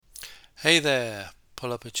Hey there,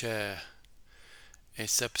 pull up a chair.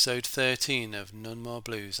 It's episode 13 of None More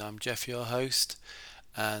Blues. I'm Jeff, your host,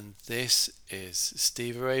 and this is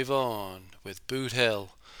Stevie Ray Vaughan with Boot Hill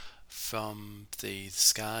from The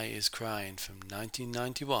Sky is Crying from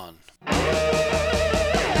 1991.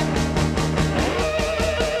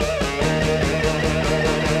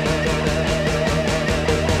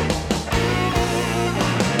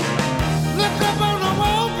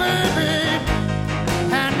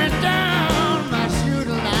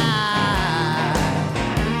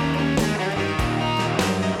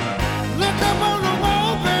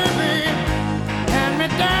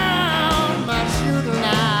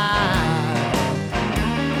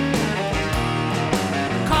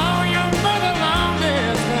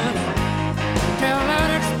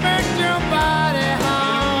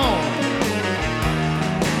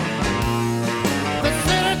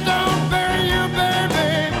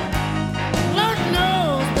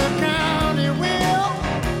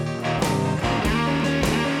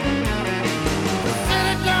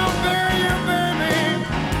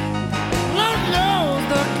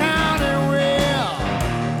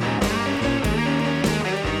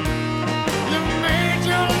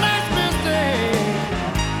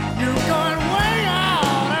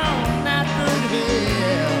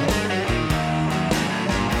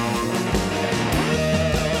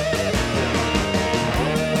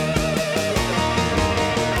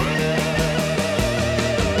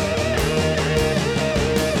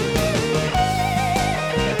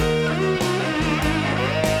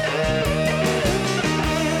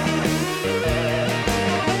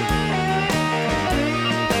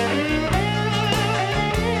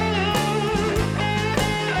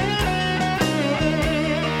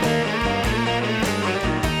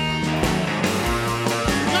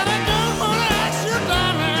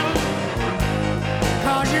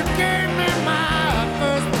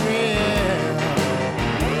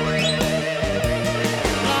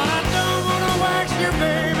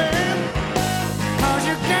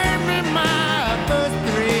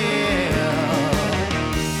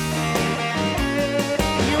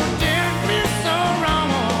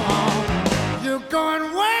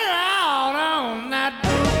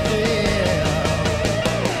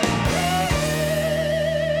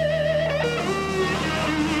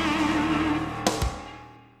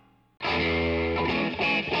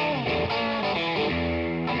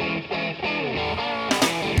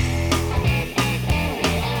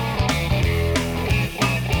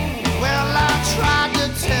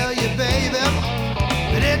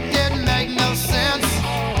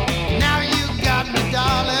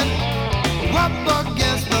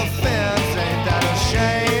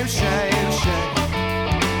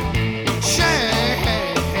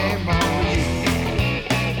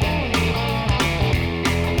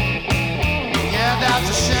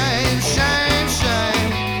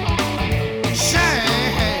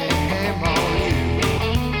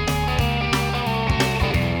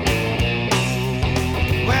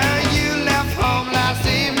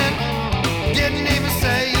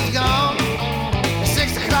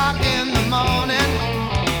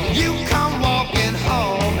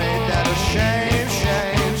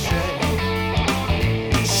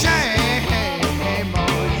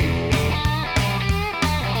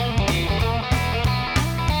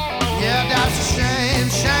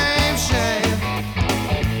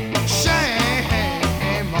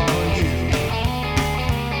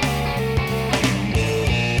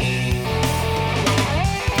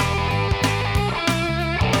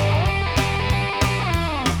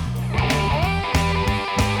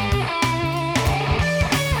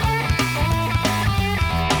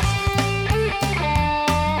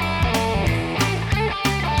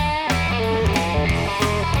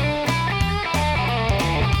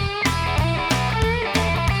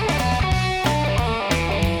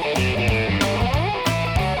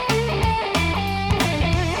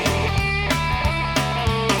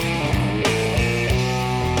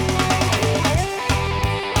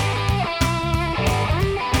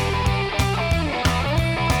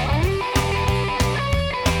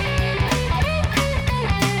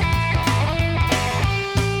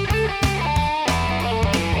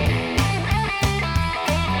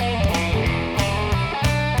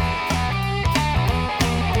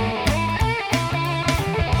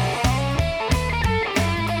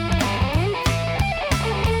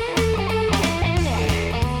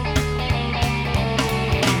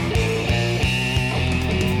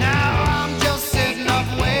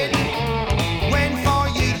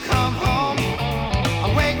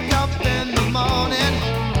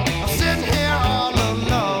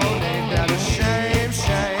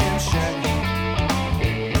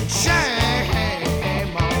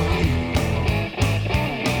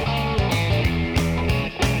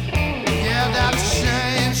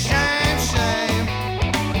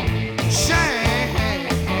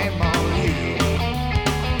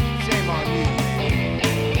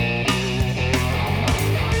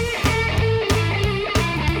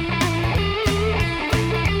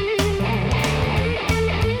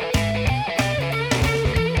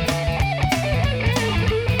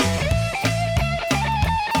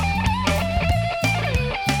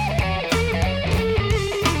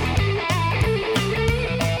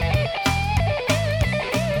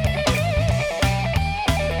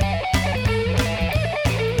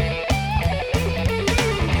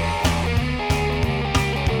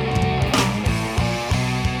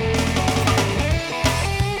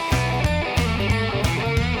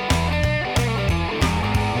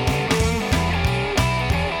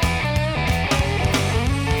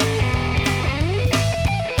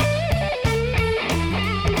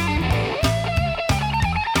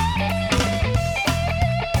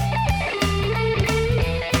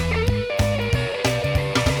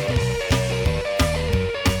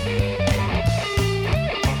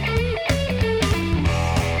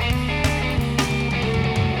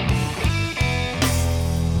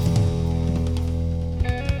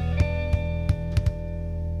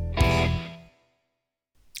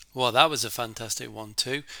 Oh, that was a fantastic one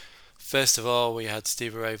too. First of all, we had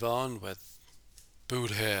Stevie Ray Vaughan with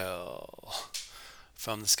Boot Hill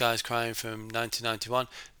from The Skies Crying from 1991.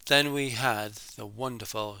 Then we had the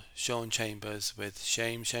wonderful Sean Chambers with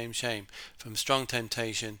Shame, Shame, Shame from Strong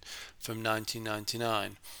Temptation from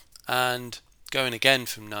 1999. And going again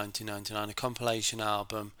from 1999, a compilation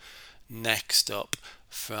album, Next Up,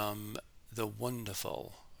 from the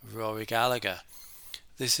wonderful Rory Gallagher.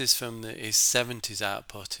 This is from his 70s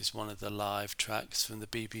output, is one of the live tracks from the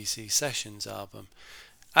BBC Sessions album.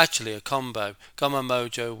 Actually a combo. Got My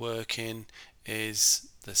Mojo Working is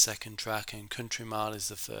the second track and Country Mile is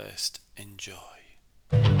the first. Enjoy.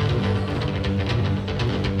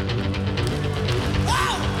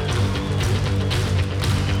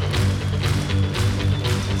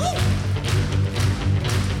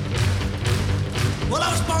 Well,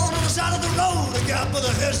 I was born on the side of the road, a gap of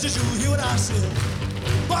the hedge, did you hear what I said?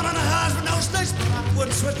 Born on the highs with no stakes, but I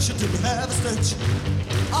wouldn't switch until we had a stitch.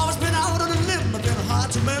 Always been out on a limb, I've been hard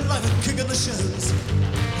to mend like a kick in the shins.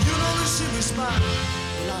 You know you see me smile,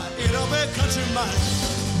 when I ain't up a country mile.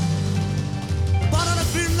 Born on a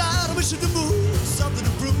green light, wishing to move, something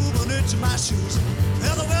to prove on into my shoes.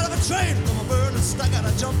 There's a well of a train from a burn and stuck out,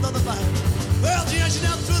 I jumped on the vine. Well, the engine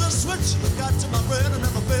out through the switch, got to my brain and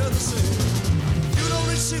never failed to sing. You don't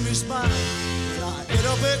really see me smile, when I ain't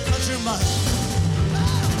up a country mile.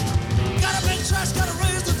 Got a big trash, gotta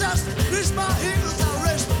raise the dust. Reach my heels, I'll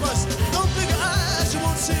raise the bus. Don't blink your eyes, you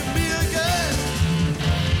won't see me again.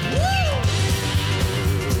 Woo!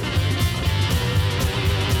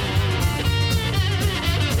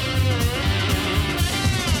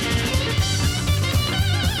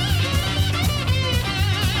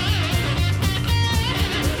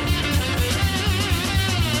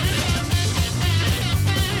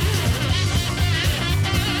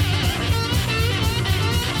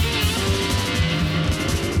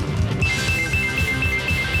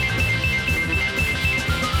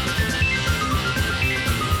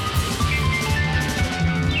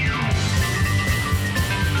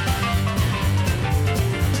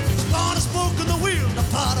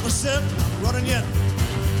 I'm running yet.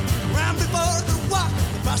 Ran before the walk,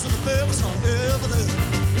 the price of the fare was all ever there.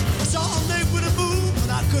 I saw a leg with a move,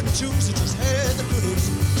 and I couldn't choose, I just had the blues.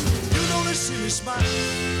 You don't see me smile,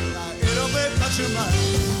 when I ain't up a country mile.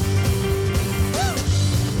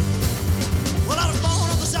 Well, I was born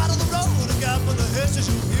on the side of the road, a gap on the hedge, did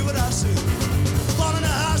you hear what I said? Born in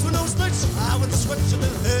a house with no sticks, I with the switch and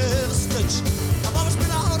then had a stitch. I've always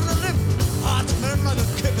been out on a limb, hard to mend like a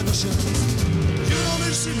kick in the shins. You don't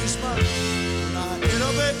see me smile, and I ain't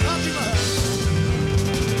a big country mile.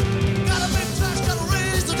 Got a big trash, gotta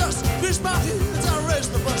raise the dust. Reach my heels, I'll raise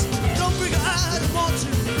the bus. Don't bring your eyes, I want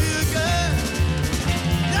you to be again.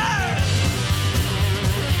 Yeah!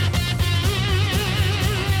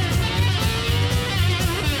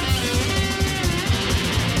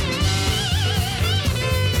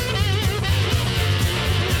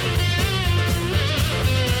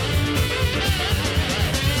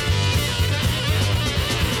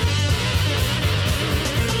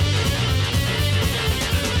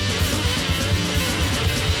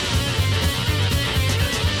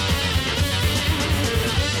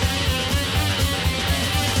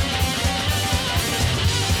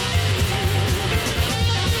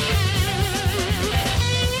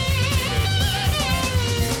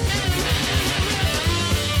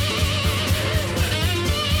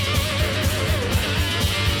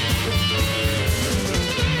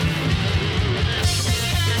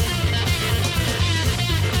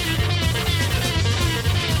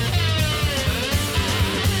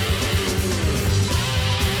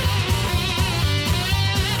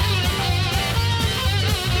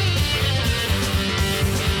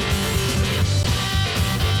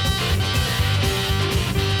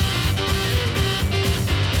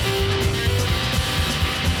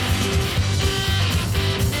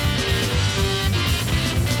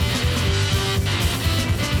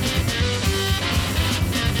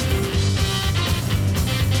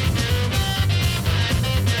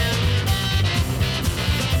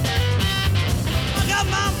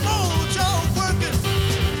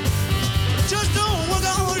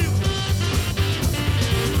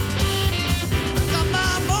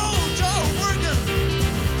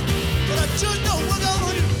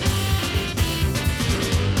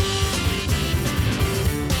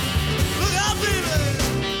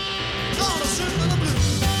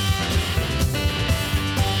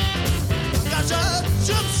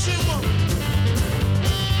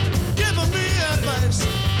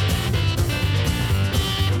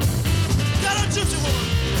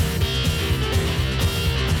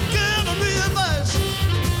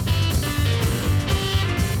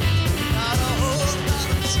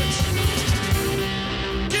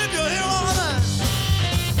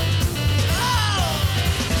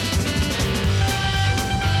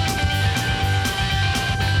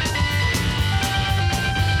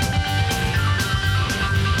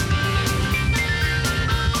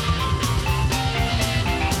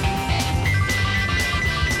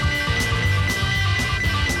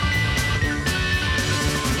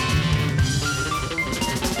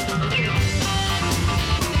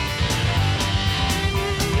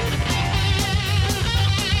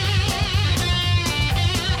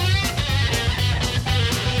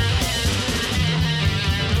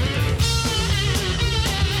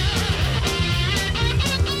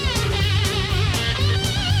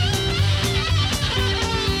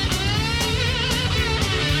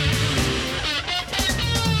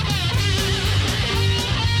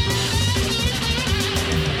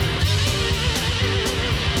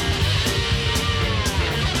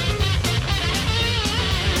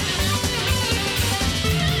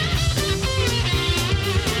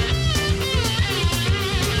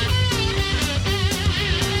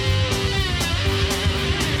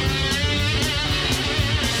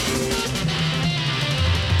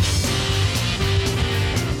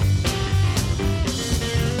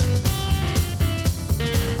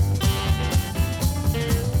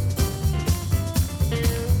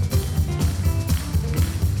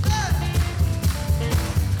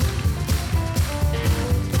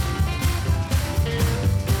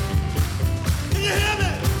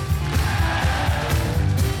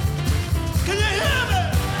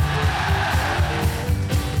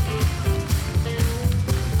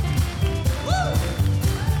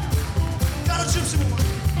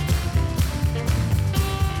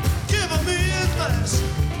 price.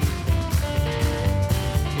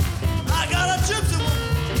 I got a gypsy woman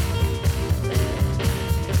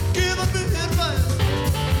giving me advice.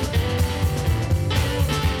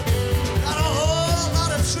 Got a whole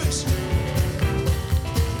lot of tricks,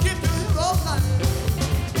 keep you here all night.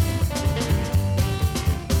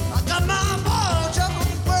 I got my mojo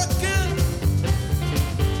working,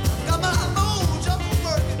 got my mojo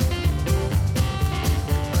working,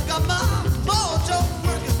 I got my mojo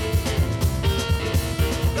working,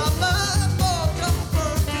 got my mojo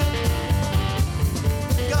working,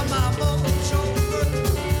 got my mojo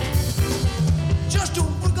working, just to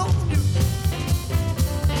work on you.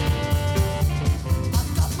 I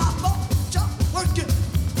got my mojo working,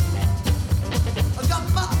 I got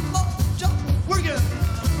my mojo working,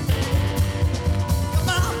 got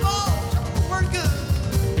my mojo working,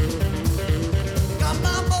 got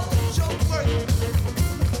my mojo working,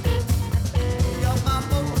 got my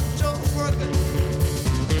mojo working.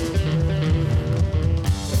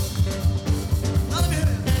 Now let me hear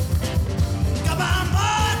it. Got my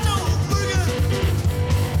mojo working,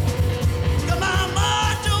 got my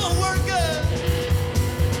mojo working,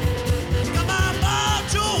 got my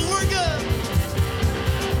mojo working,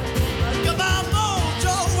 got my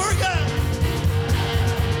mojo working,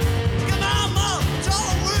 got my mojo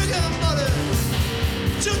working, buddy.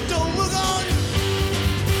 Just don't look on you.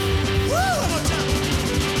 Woo! One more time.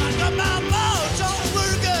 I got my mojo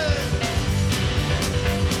working,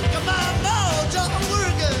 got my mojo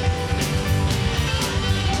working,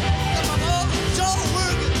 got my mojo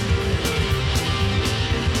working,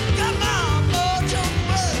 got my mojo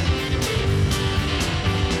working,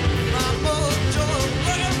 my mojo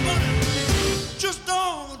working, buddy. Just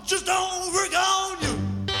don't work on you.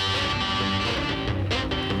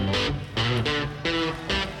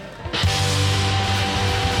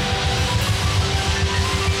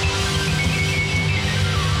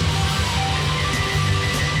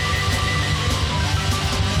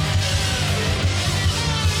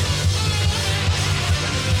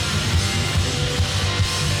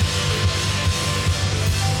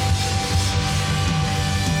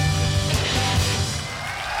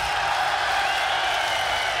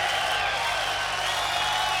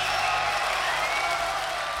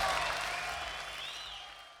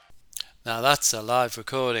 Now that's a live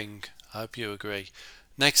recording, I hope you agree.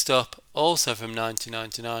 Next up, also from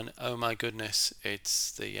 1999, oh my goodness,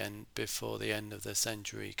 it's the end, before the end of the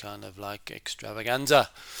century kind of like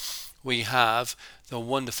extravaganza. We have the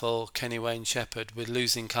wonderful Kenny Wayne Shepherd with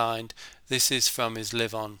Losing Kind. This is from his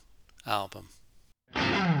Live On album.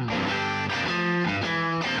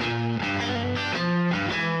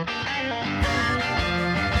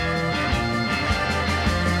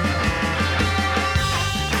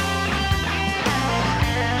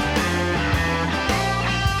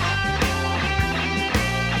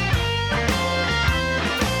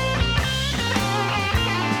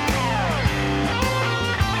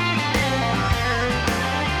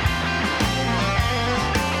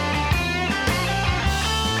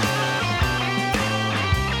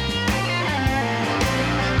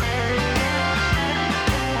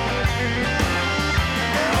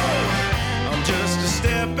 I'm just a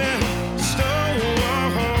stepping stone.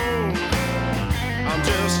 I'm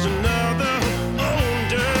just another old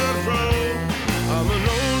dirt road. I'm an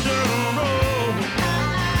old dirt road.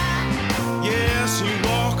 Yes, you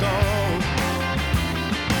walk on.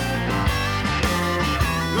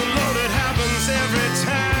 The Lord, it happens every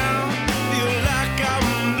time. Feel like I'm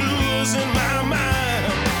losing my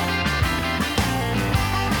mind.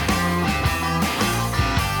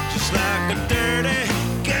 Just like a dirty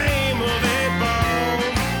game of 8-ball.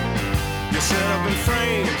 You're set up and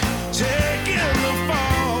framed, taking the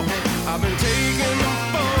fall. I've been taking the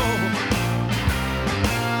fall,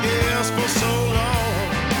 yes, for so long.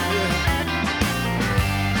 Yeah.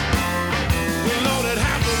 Well, Lord, it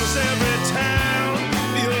happens every time.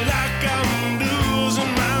 Feel like I'm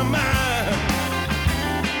losing my mind.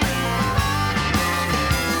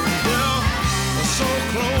 Well, so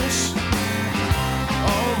close,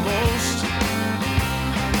 almost.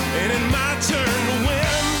 Ain't it my turn to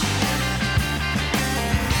win?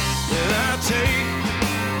 Will I take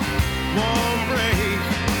one break?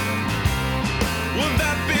 Would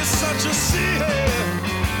that be such a sin?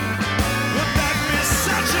 Would that be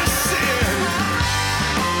such a sin?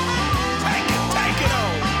 Take it on.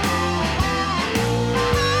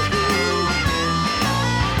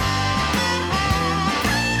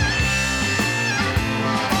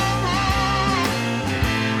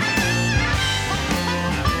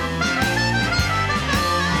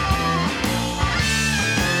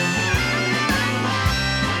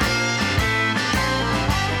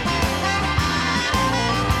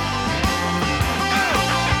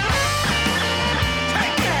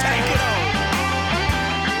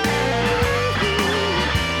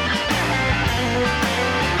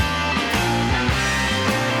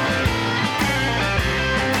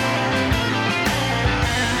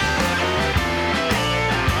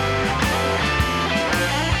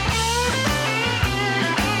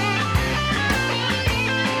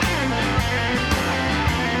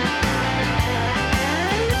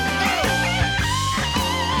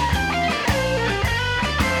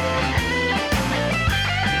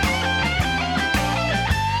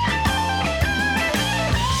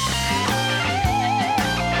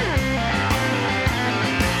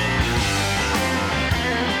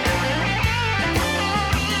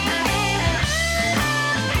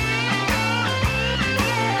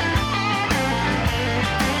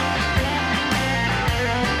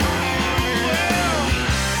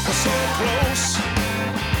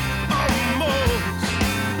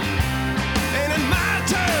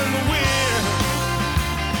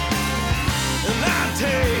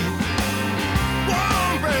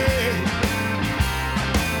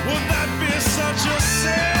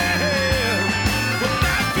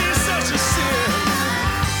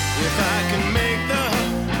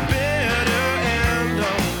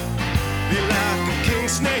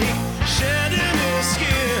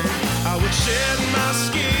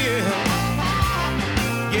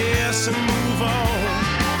 fall.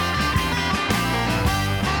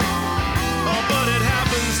 Oh, but it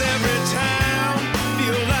happens every time.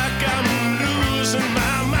 Feel like I'm losing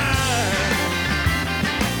my mind.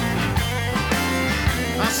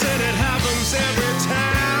 I said it happens every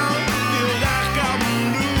time. Feel like I'm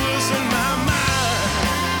losing my mind.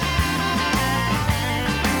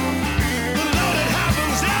 But Lord, it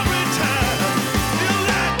happens every time. Feel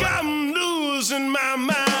like I'm losing my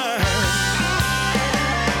mind.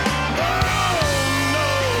 Oh no.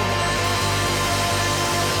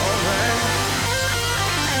 All right.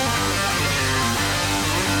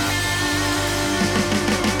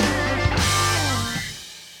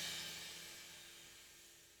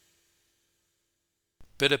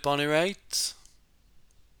 Bit of Bonnie Raitt.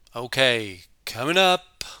 Okay, coming up.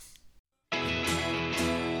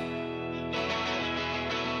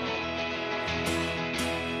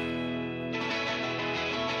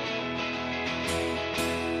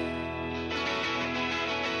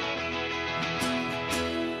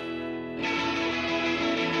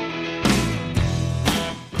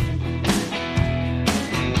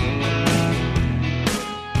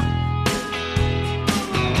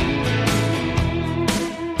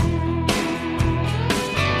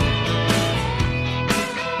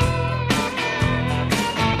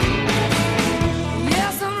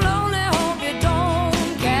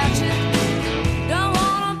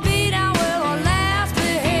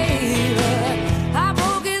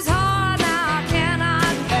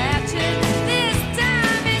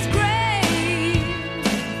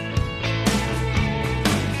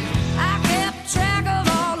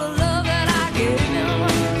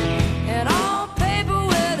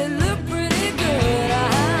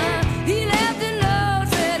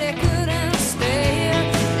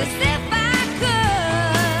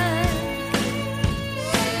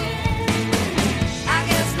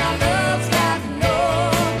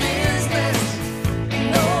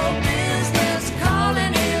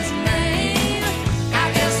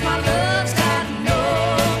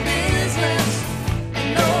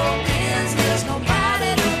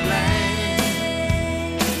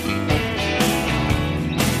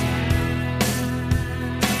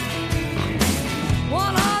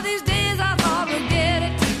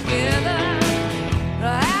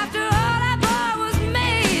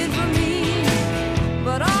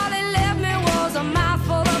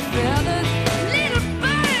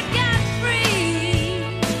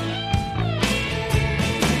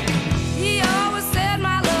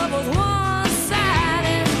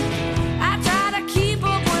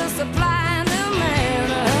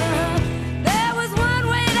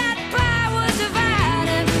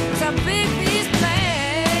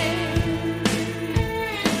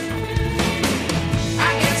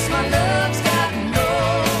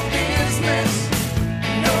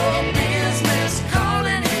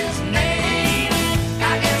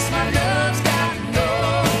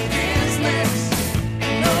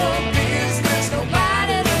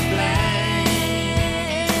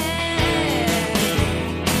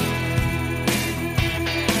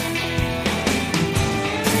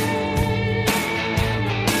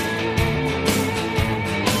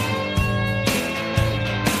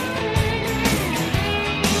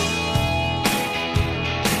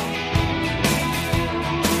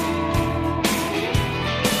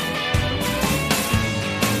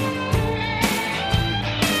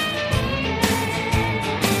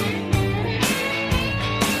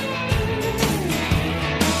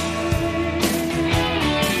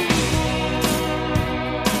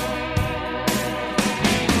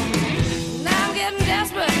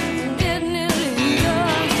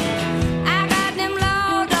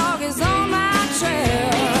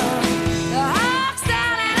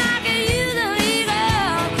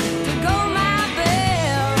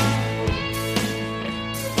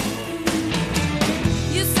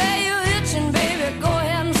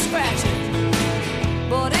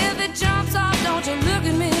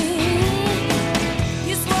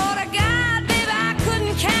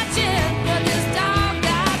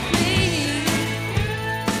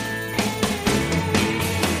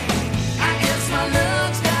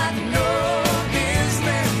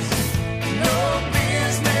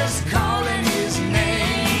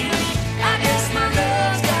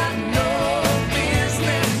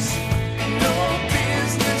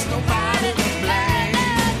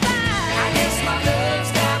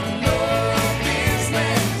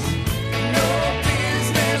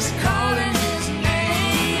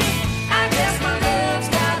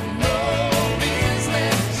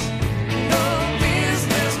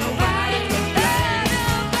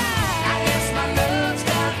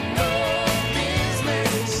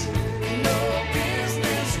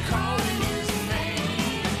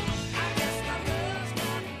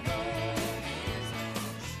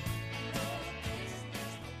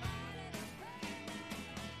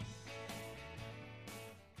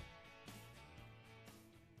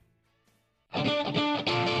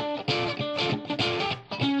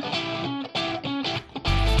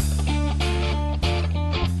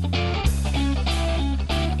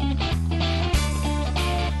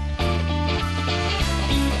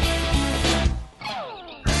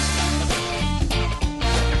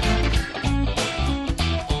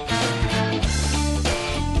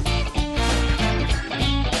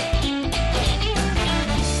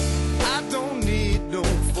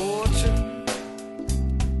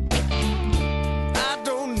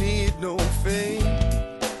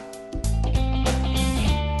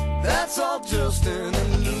 just an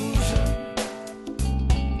illusion.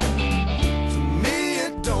 To me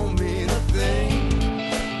it don't mean a thing.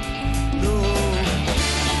 No.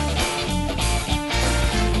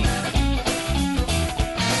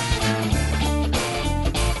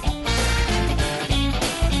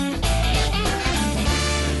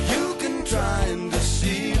 You can try and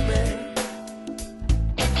deceive me,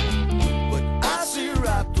 but I see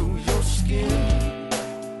right through your skin.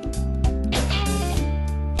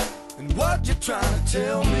 And what you're trying to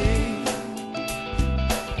tell me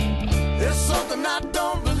is something I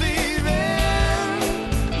don't believe in.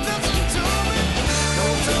 Listen to me.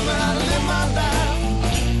 Don't tell me how to live my life.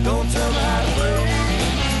 Don't tell me how to pray.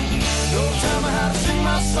 Don't tell me how to sing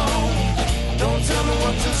my song. Don't tell me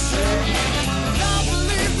what to say. I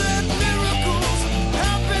believe that miracles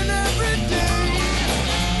happen every day.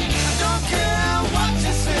 I don't care what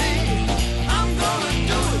you say. I'm gonna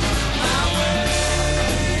do it my way.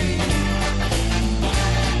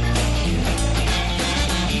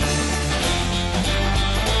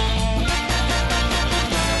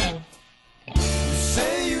 You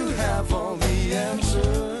say you have all the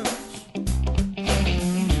answers,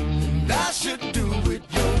 and I should do it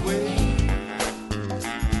your way.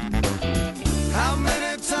 How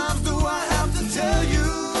many times do I have to tell you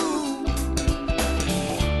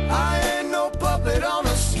I ain't no puppet on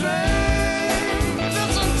a string?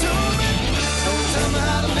 Listen to me. Don't tell me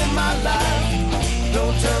how to live my life.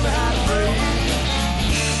 Don't tell me how to pray.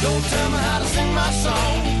 Don't tell me how to sing my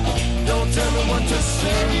song. Don't tell me what to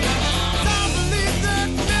say. I believe that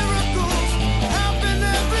miracles happen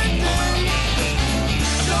every day.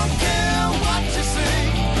 Don't care what you say.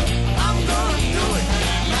 I'm gonna do it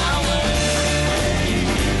my way.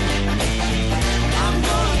 I'm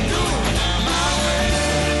gonna do it my way.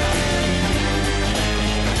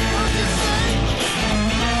 What you say?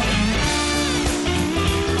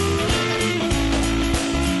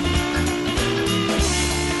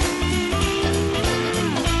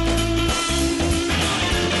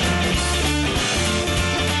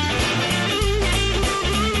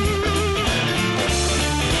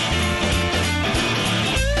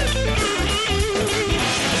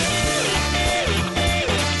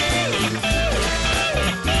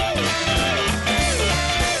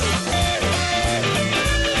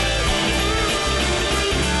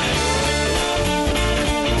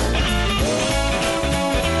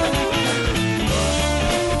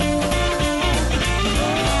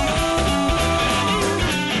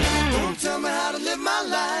 Don't tell me how to live my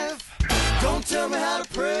life. Don't tell me how to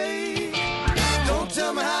pray. Don't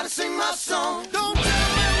tell me how to sing my song. Don't tell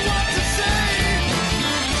me what to say.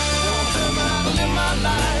 Don't tell me how to live my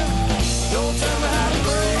life. Don't tell me how to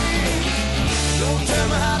pray. Don't tell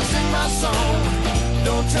me how to sing my song.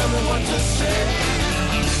 Don't tell me what to say.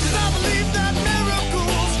 'Cause I believe that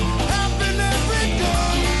miracles happen every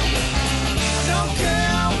day. I don't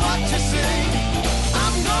care what you say.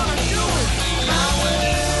 I'm gonna do it my way.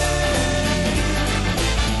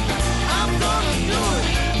 I'm gonna do it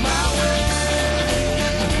my way.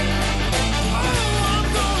 Oh, I'm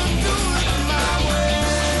gonna do it my way.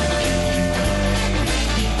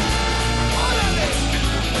 Órale.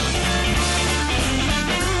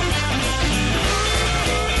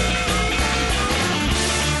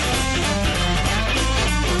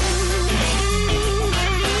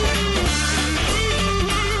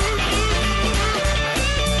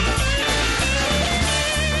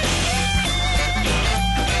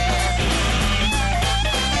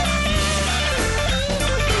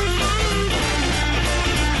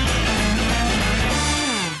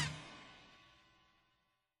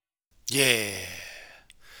 Yeah.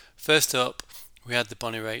 First up, we had the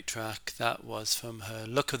Bonnie Raitt track. That was from her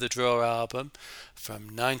Luck of the Draw album from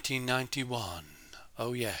 1991.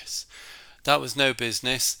 Oh yes, that was No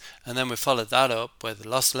Business. And then we followed that up with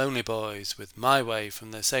Lost Lonely Boys with My Way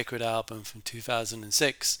from their Sacred album from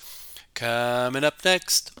 2006. Coming up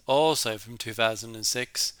next, also from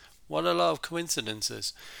 2006. What a lot of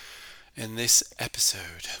coincidences in this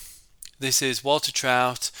episode. This is Walter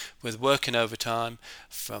Trout with Working Overtime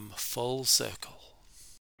from Full Circle.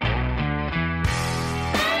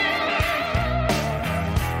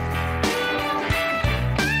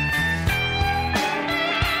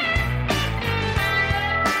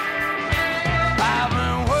 I've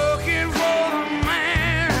been working for the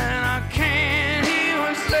man, and I can't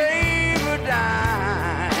even save a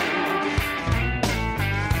dime.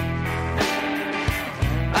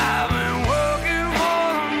 I've been working for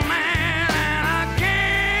the man, and I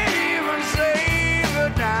can't even save a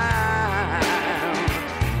dime.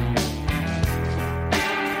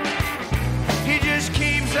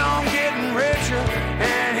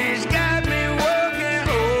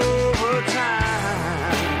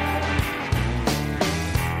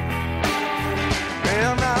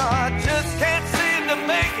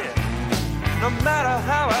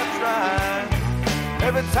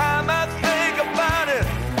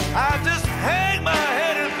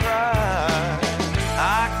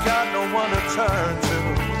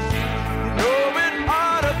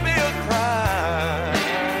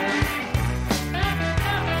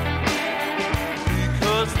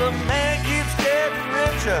 The man keeps getting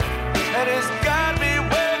richer, and he's got me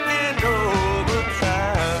working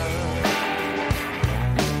overtime.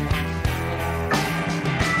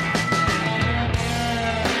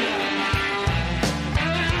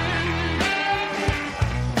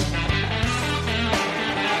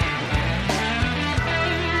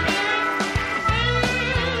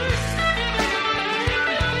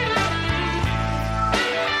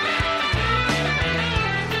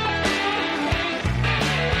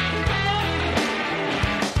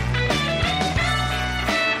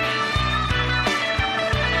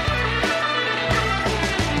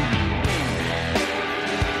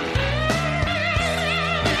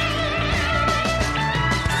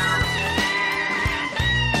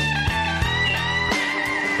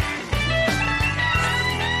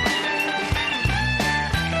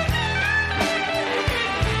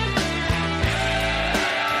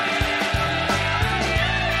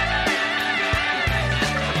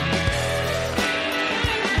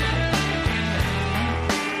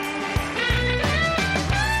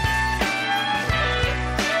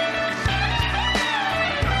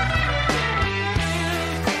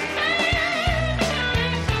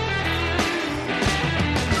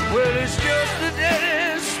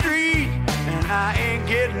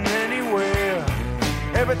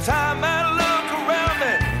 Every time I look around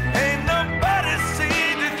me, ain't nobody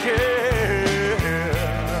seem to care.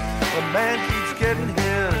 The man keeps getting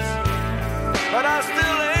his, but I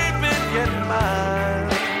still ain't been getting mine.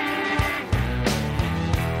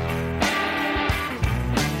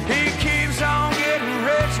 He keeps on getting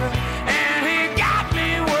richer, and he got me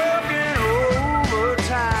working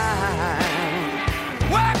overtime.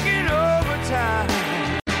 Working overtime.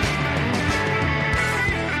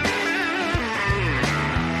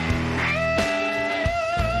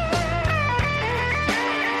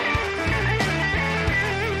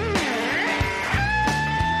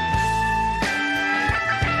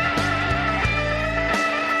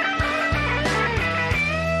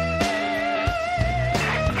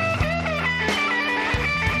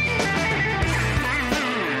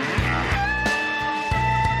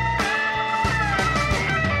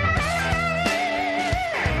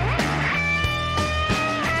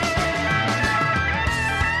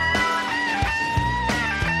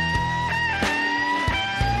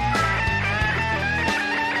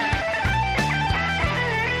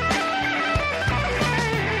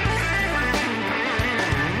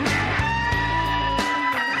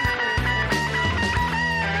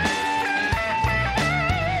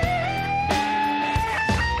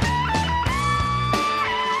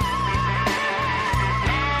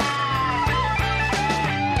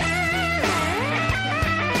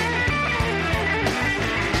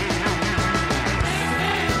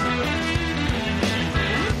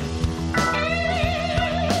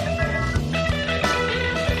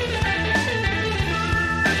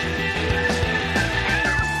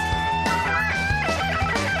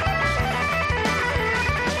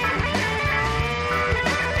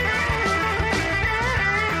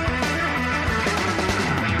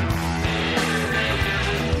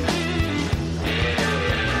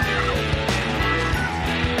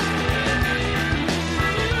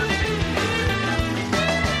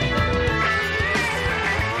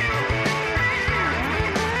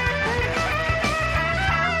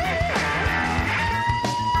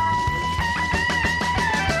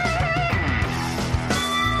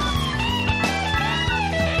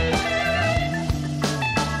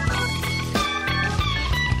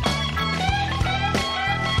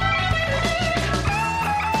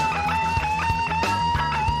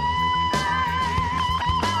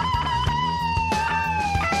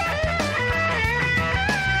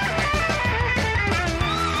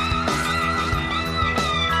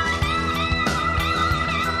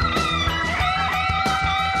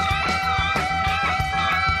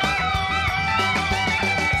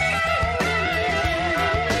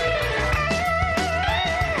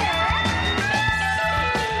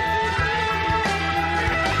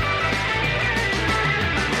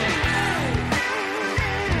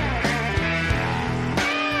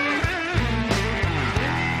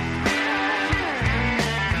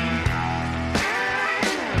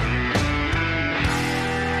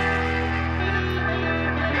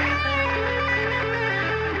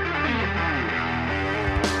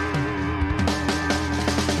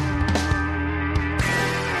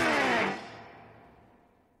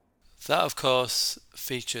 That, of course,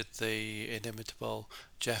 featured the inimitable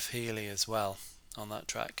Jeff Healey as well on that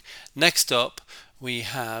track. Next up, we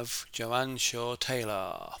have Joanne Shaw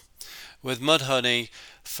Taylor with Mudhoney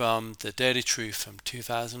from The Dirty Truth from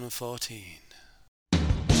 2014.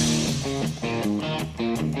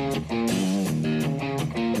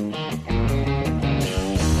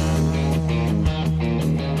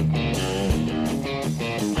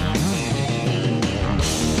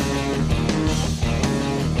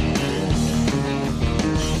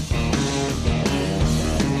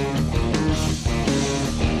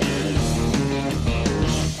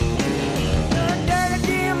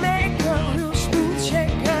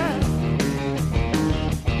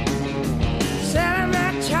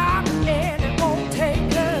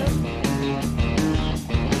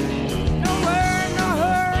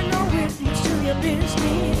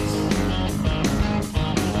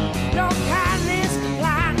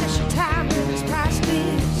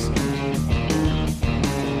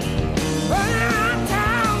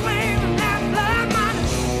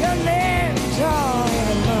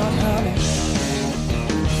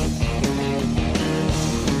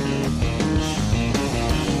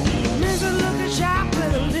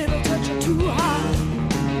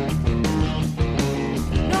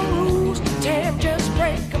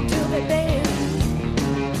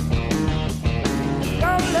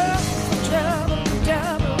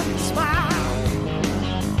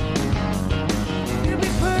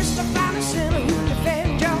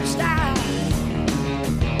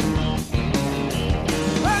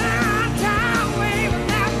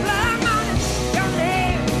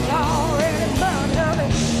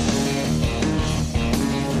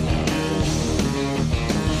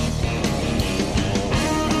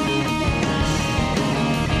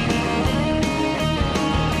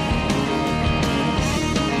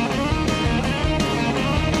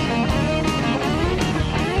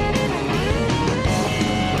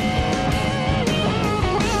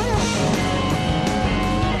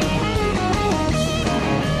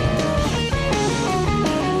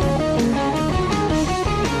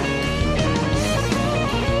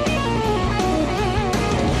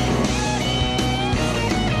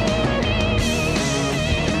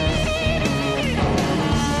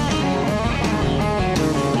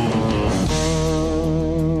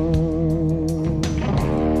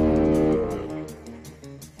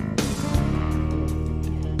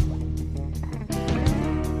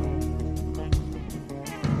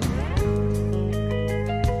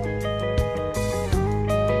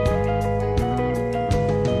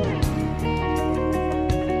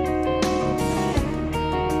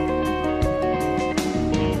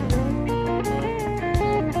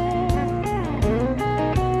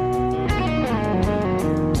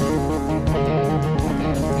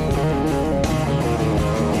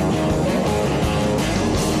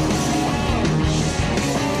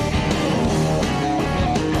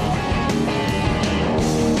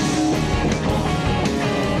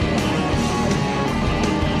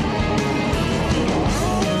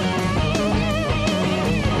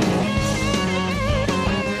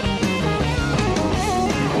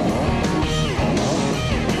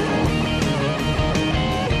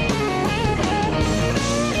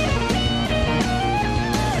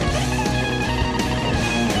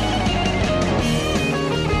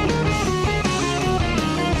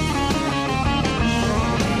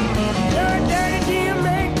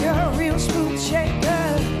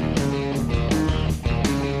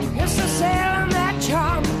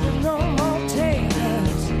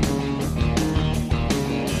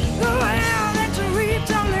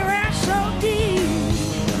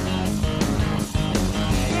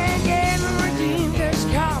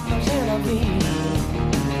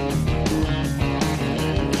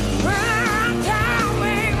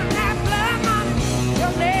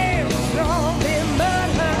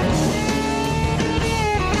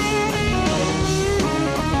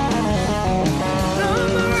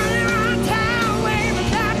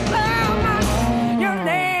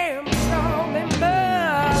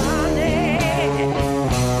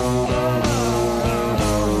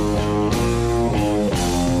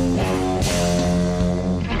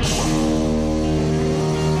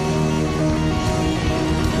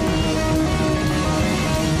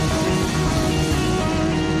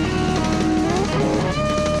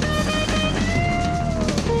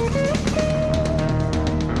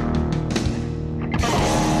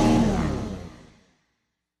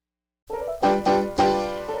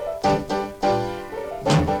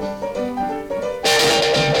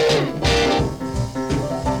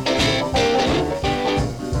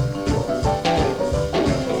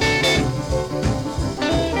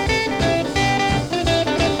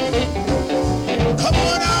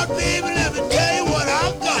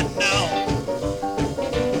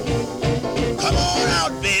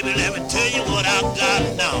 Let me tell you what I've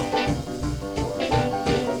got now.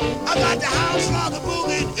 I got the house rock a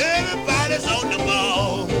boogie, everybody's on the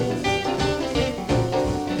ball.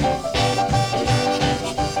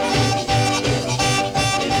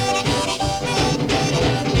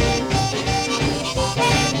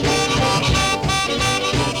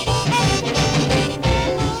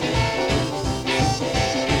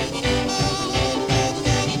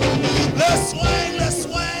 Let's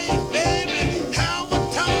swing, baby, have a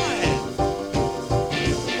time.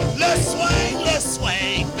 Let's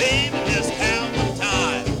swing, baby, let's have a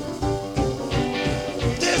time.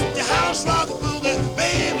 This the house rock boogie,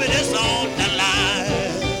 baby, that's on the line.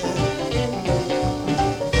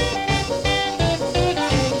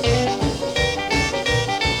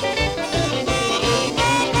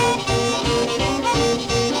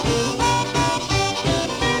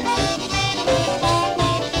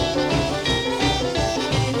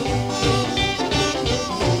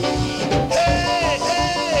 Hey,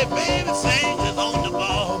 hey, baby, singers on the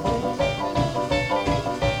ball.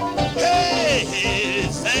 Hey, hey,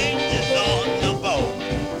 singers on the ball.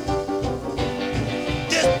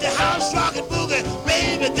 This the house rockin' boogie,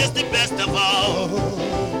 baby, this the best of all.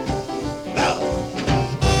 Now,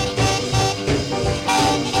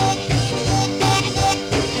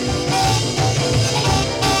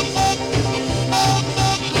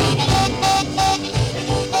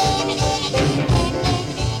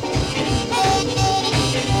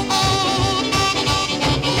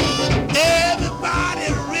 everybody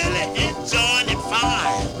really enjoying it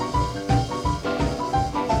fine.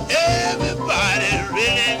 Everybody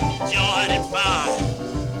really enjoying it fine.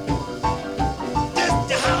 This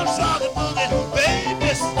the house rockin' boogie,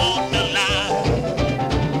 baby's on the line.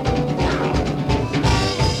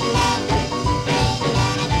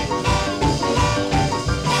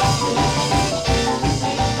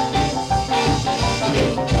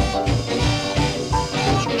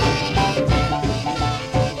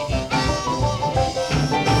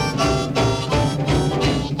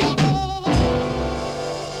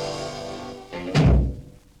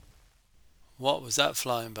 What was that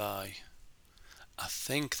flying by? I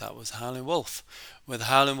think that was Howlin' Wolf with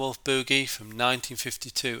Howlin' Wolf Boogie from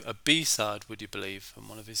 1952, a B-side, would you believe, from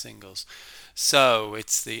one of his singles. So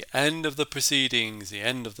it's the end of the proceedings, the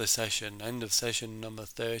end of the session, end of session number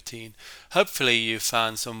 13. Hopefully you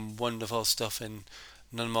found some wonderful stuff in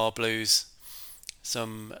None More Blues,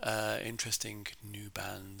 some interesting new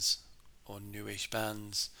bands or newish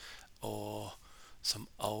bands, or some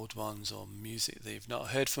old ones, or music that you've not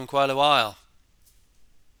heard from quite a while.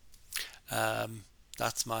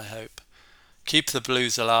 That's my hope. Keep the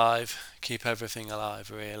blues alive, keep everything alive,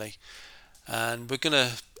 really. And we're going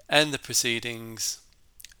to end the proceedings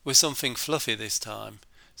with something fluffy this time,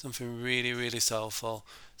 something really, really soulful,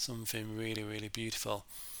 something really, really beautiful.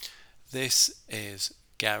 This is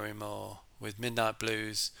Gary Moore with Midnight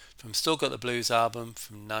Blues from Still Got the Blues album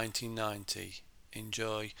from 1990.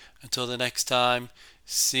 Enjoy. Until the next time,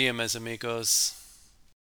 see you, mes amigos.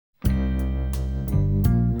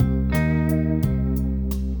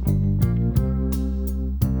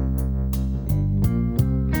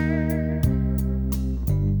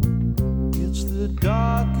 It's the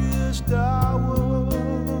darkest hour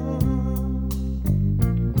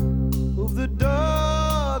of the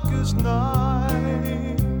darkest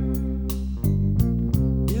night.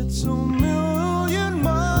 It's a million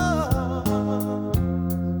miles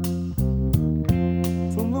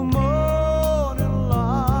from the morning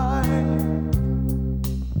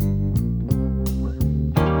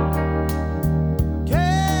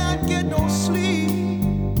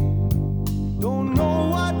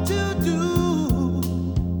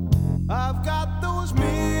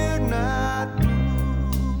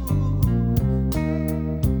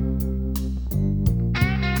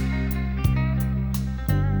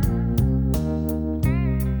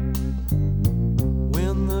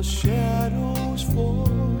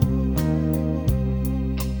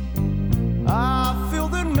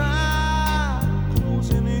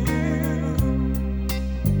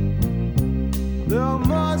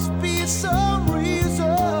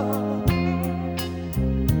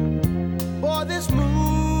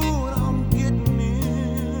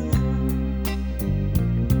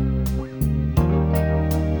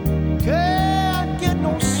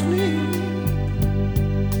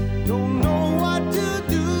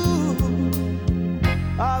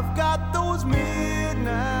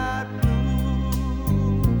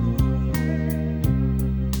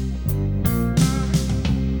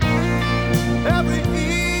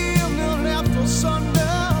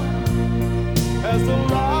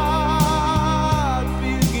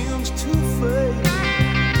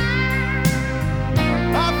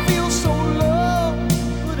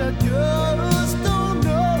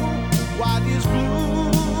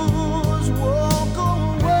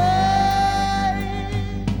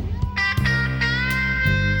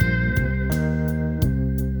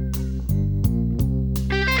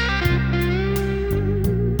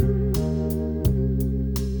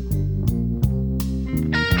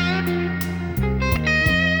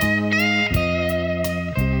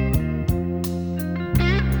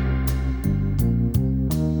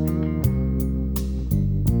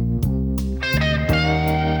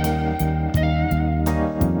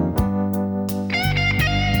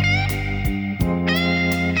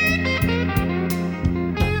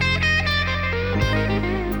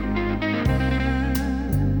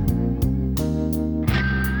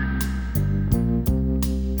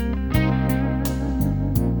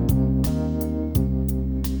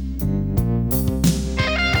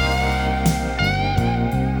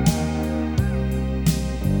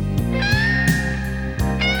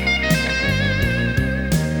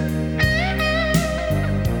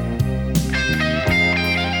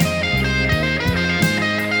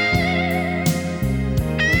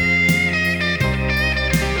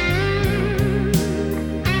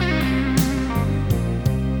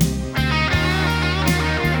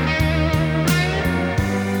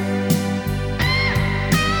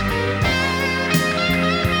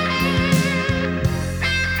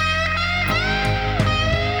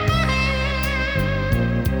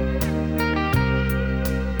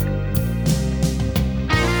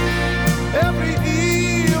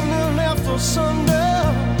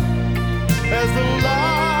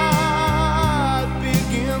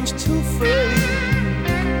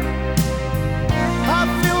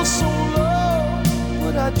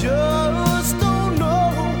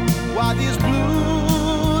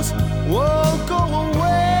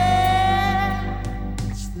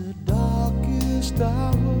darkest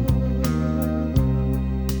hour.